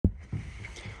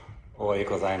Ohoi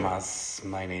gozaimasu.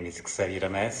 My name is Xavier,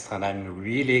 and I'm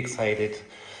really excited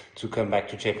to come back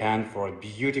to Japan for a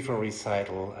beautiful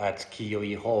recital at紀尾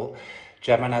井Hall.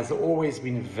 Japan has always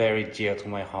been very dear to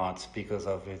my heart because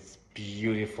of its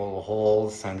beautiful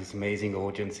halls and its amazing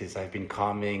audiences. I've been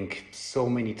coming so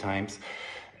many times.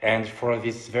 And for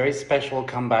this very special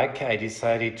comeback, I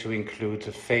decided to include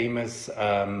famous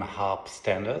harp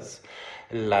standards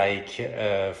like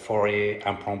Fォーレ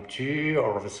Impromptu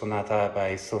or the sonata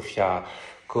by Sofia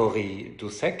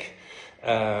Cori-Dussek,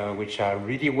 which are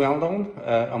really well known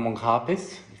among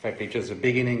harpists. In fact, it's just the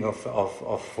beginning of F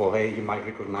ォーレ, you might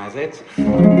recognize it.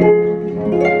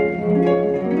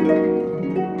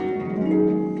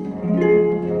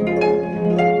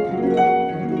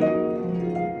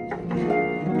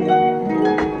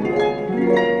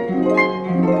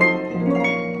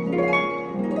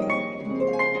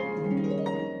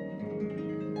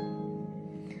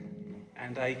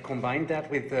 And I combined that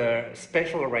with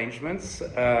special arrangements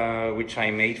which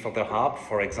I made for the harp.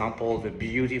 For example, the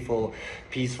beautiful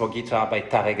piece for guitar by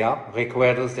Tárrega,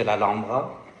 Recuerdos de la Alhambra.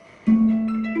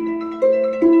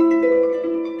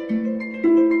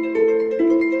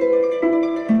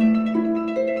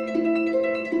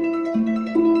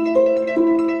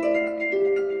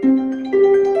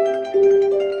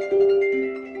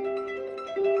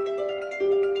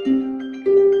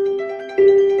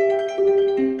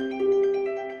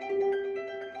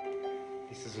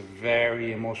 This is a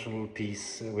very emotional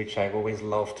piece which I always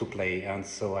love to play, and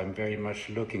so I'm very much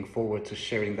looking forward to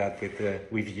sharing that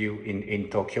with you in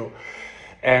Tokyo.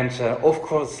 And of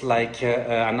course, like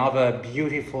another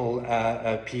beautiful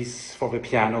piece for the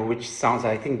piano, which sounds,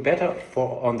 I think, better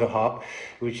on the harp,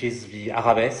 which is the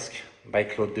Arabesque by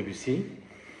Claude Debussy.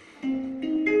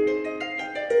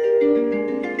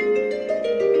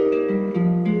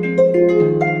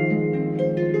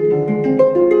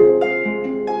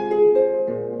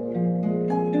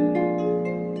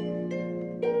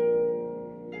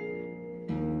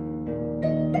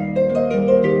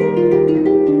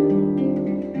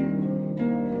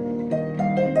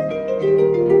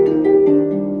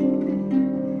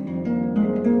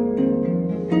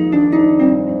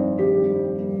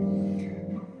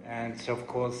 Of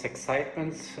course,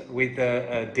 excitement with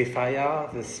De Falla,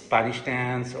 the Spanish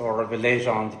dance, or the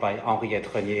Legend by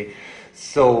Henriette Renier.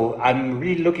 So I'm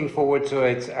really looking forward to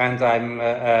it, and I'm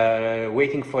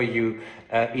waiting for you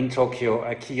in Tokyo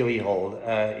at紀尾井Hall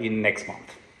in next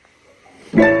month.